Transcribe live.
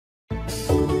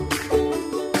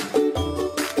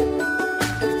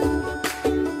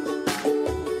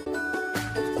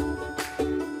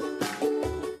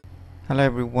Hello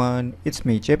everyone, it's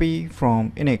me JB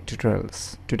from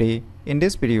UniqueTutorials. Today in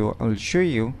this video I will show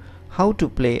you how to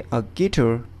play a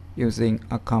guitar using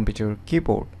a computer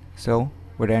keyboard. So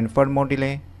without any further more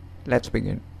delay, let's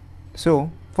begin.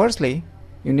 So firstly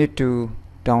you need to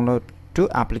download two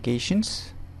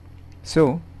applications.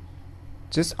 So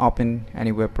just open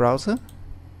any web browser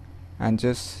and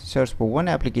just search for one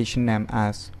application named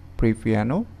as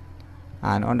Piano,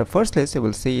 and on the first list you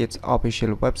will see its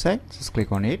official website. Just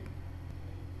click on it.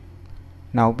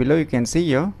 Now below you can see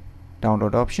your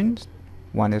download options.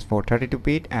 One is for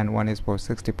 32-bit and one is for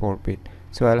 64-bit.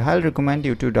 So I'll highly recommend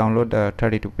you to download the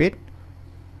 32-bit,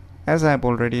 as I've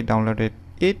already downloaded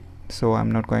it, so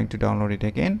I'm not going to download it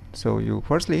again. So you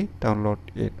firstly download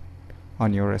it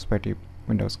on your respective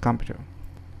Windows computer,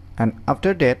 and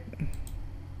after that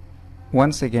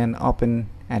once again open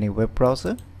any web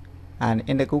browser, and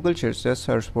in the Google search just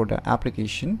search for the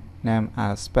application named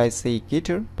as Spicy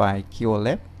Guitar by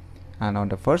QLab. And on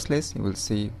the first list you will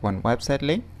see one website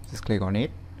link. Just click on it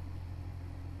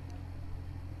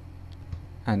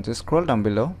and just scroll down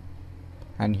below,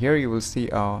 and here you will see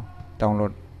a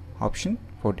download option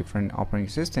for different operating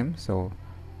systems. So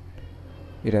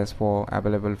it is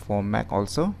available for Mac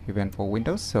also, even for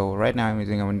Windows. So right now I'm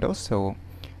using a Windows, so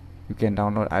you can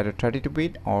download either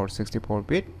 32-bit or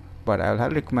 64-bit, but I'll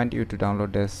highly recommend you to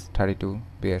download this 32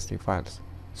 BSD files.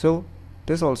 So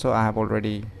this also I have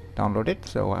already downloaded,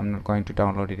 so I'm not going to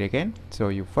download it again. So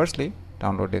you firstly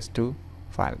download these two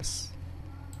files,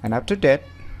 and after that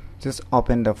just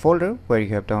open the folder where you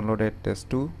have downloaded these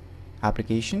two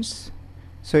applications.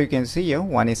 So you can see here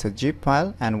one is a zip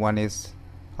file and one is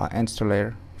an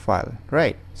installer file,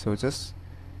 right? So just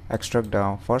extract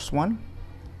the first one.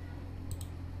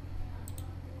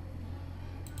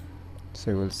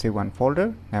 So you will see one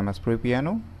folder named as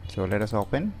Piano. So let us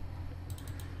open.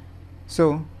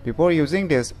 So before using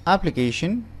this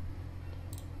application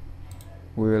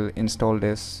we will install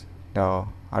the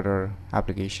other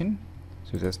application.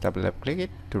 So just double left click it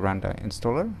to run the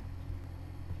installer.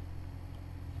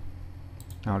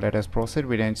 Now let us proceed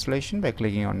with the installation by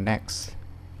clicking on next.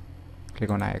 Click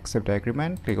on I accept the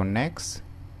agreement, click on next,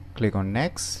 click on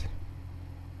next,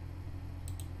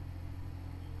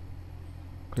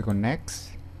 click on next.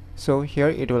 So here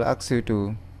it will ask you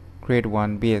to create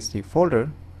one BSD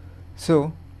folder.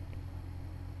 So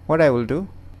what I will do,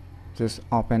 just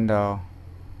open the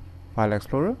file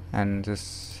explorer and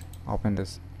just open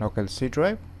this local C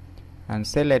drive and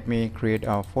say let me create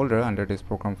a folder under this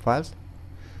program files.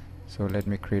 So let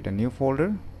me create a new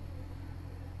folder.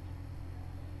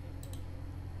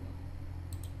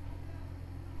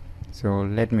 So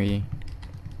let me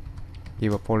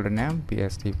give a folder name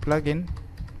BSD plugin.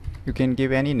 You can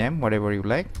give any name, whatever you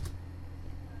like.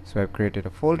 So I've created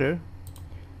a folder.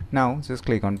 Now just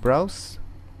click on browse,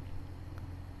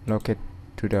 locate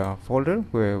to the folder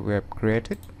where we have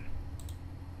created,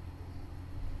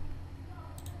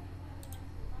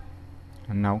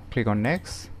 and now click on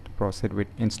next to proceed with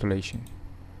installation.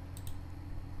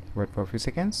 Wait for a few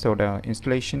seconds. So the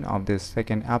installation of this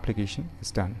second application is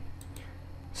done.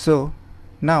 So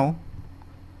now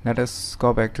let us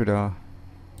go back to the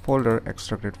folder,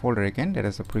 extracted folder again, that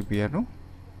is a Piano.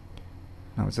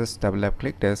 Now just double left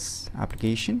click this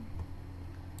application.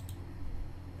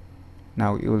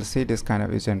 Now you will see this kind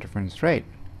of user interface, right?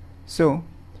 So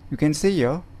you can see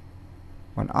here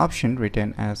one option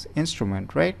written as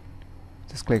instrument, right?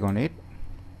 Just click on it,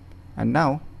 and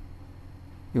now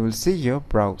you will see here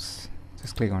browse.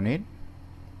 Just click on it,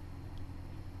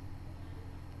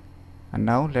 and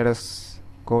now let us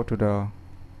go to the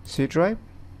C drive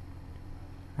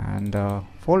and the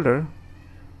folder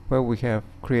where we have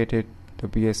created the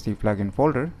BSD plugin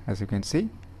folder, as you can see,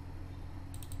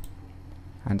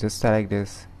 and just select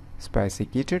this Spicy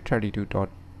Guitar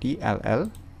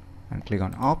 32.dll and click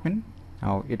on open.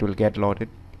 Now it will get loaded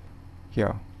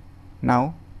here.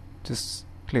 Now just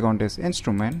click on this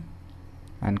instrument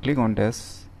and click on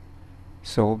this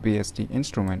show BSD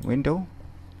instrument window.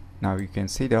 Now you can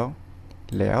see the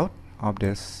layout of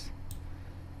this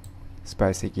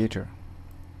Spicy Guitar.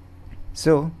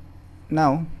 So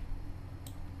now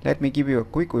let me give you a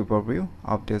quick overview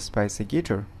of this Spicy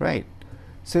Guitar, right?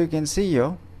 So you can see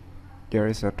here there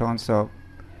is a tons of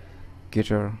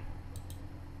guitar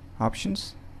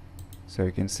options. So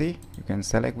you can see you can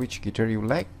select which guitar you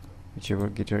like, whichever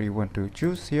guitar you want to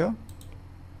choose here.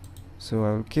 So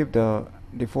I will keep the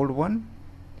default one,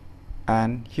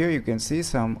 and here you can see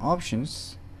some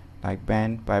options like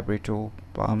band, vibrato,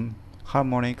 palm,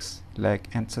 harmonics, lag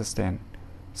and sustain.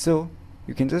 So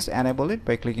you can just enable it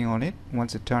by clicking on it.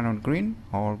 Once it turn on green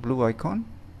or blue icon,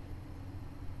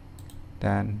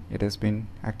 then it has been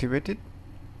activated.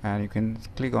 And you can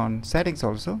click on settings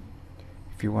also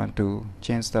if you want to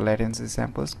change the latency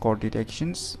samples, chord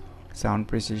detections, sound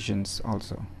precisions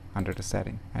also under the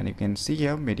setting. And you can see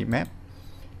here MIDI map.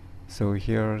 So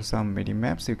here are some MIDI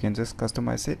maps. You can just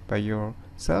customize it by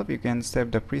yourself. You can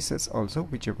save the presets also,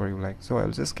 whichever you like. So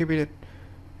I'll just keep it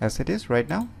as it is right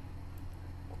now.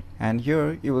 And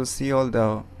here you will see all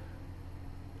the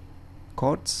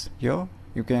chords here.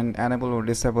 You can enable or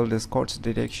disable this chords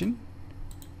detection.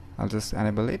 I'll just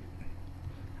enable it.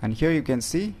 And here you can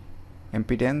see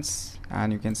impedance,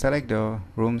 and you can select the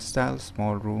room style,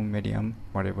 small room, medium,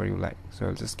 whatever you like. So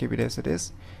I'll just keep it as it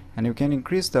is. And you can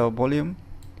increase the volume.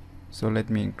 So let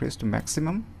me increase to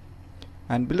maximum.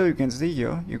 And below you can see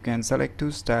here you can select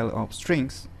two style of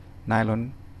strings,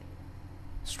 nylon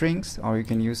strings, or you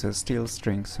can use a steel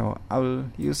string. So I will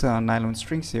use a nylon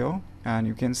strings here. And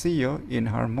you can see here in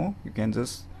harmony you can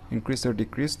just increase or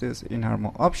decrease this in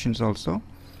harmony options also,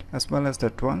 as well as the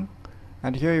twang.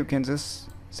 And here you can just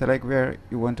select where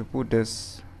you want to put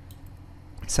this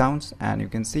sounds, and you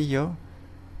can see here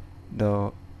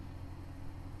the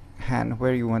hand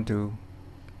where you want to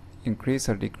increase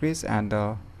or decrease, and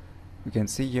you can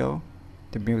see here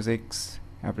the music's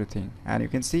everything. And you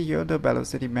can see here the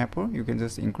velocity mapper. You can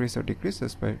just increase or decrease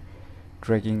just by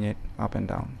dragging it up and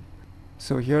down.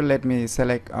 So here let me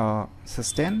select a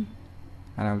sustain,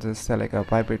 and I'll just select a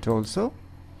vibrato also.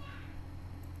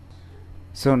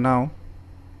 So now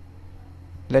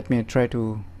let me try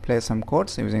to play some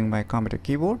chords using my computer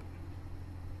keyboard.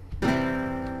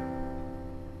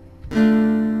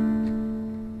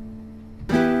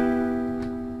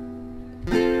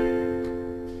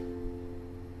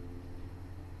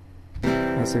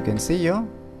 As you can see here,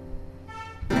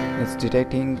 it's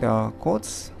detecting the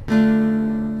chords.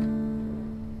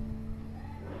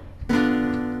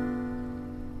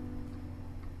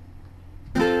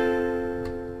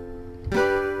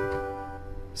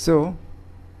 So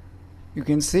you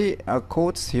can see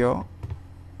chords here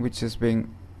which is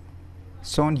being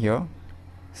shown here.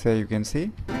 So you can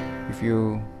see if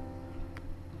you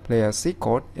play a C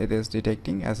chord, it is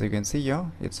detecting. As you can see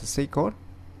here, it's a C chord.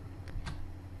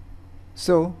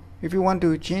 So if you want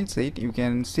to change it, you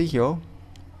can see here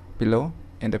below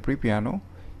in the pre-piano.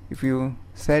 If you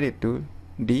set it to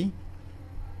D,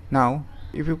 now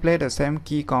if you play the same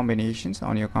key combinations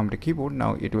on your computer keyboard,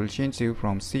 now it will change you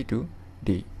from C to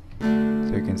D.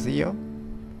 So you can see here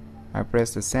I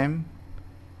press the same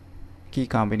key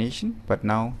combination, but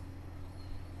now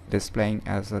displaying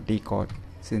as a D chord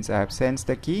since I have changed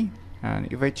the key.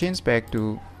 And if I change back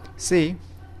to C,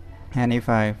 and if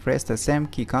I press the same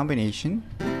key combination,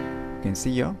 you can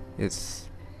see here it's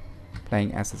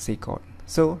playing as a C chord.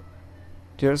 So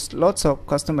there's lots of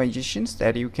customizations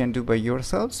that you can do by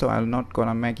yourself, so I'm not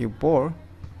gonna make you bored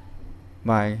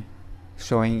by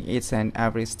showing each and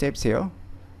every steps here.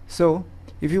 So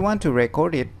if you want to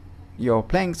record it your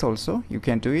playings also, you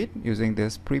can do it using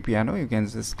this pre-piano. You can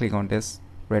just click on this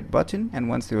red button, and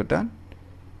once you're done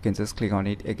you can just click on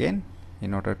it again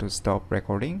in order to stop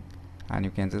recording, and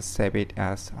you can just save it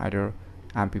as either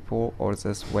MP4 or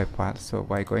just web file. So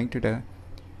by going to the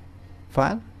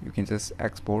file, you can just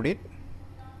export it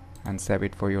and save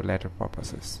it for your later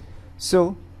purposes.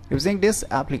 So using this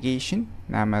application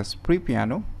named as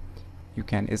pre-piano, you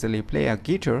can easily play a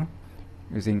guitar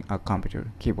using a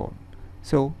computer keyboard.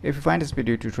 So if you find this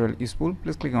video tutorial useful,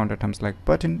 please click on the thumbs like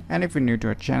button, and if you're new to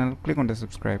our channel, click on the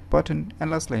subscribe button,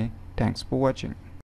 and lastly, thanks for watching.